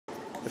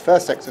The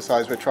first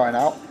exercise we're trying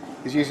out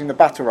is using the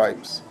battle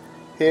ropes.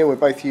 Here we're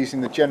both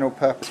using the general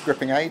purpose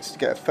gripping aids to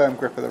get a firm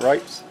grip of the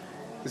ropes.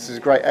 This is a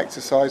great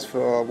exercise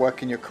for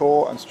working your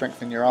core and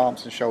strengthening your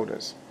arms and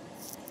shoulders.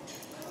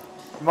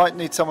 You might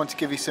need someone to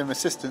give you some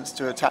assistance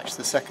to attach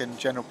the second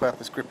general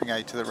purpose gripping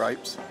aid to the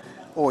ropes,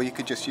 or you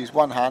could just use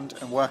one hand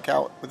and work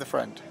out with a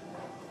friend.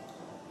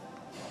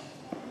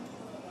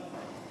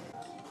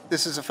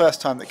 This is the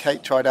first time that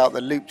Kate tried out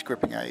the looped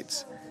gripping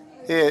aids.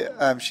 Here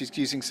she's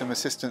using some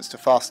assistance to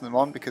fasten them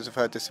on because of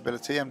her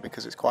disability and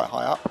because it's quite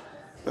high up,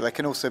 but they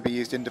can also be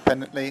used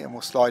independently and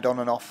will slide on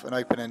and off an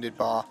open-ended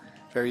bar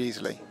very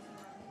easily.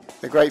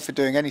 They're great for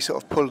doing any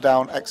sort of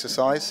pull-down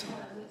exercise.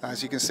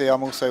 As you can see,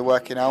 I'm also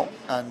working out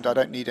and I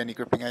don't need any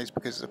gripping aids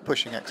because it's a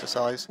pushing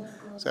exercise,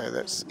 so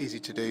that's easy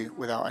to do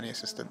without any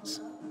assistance.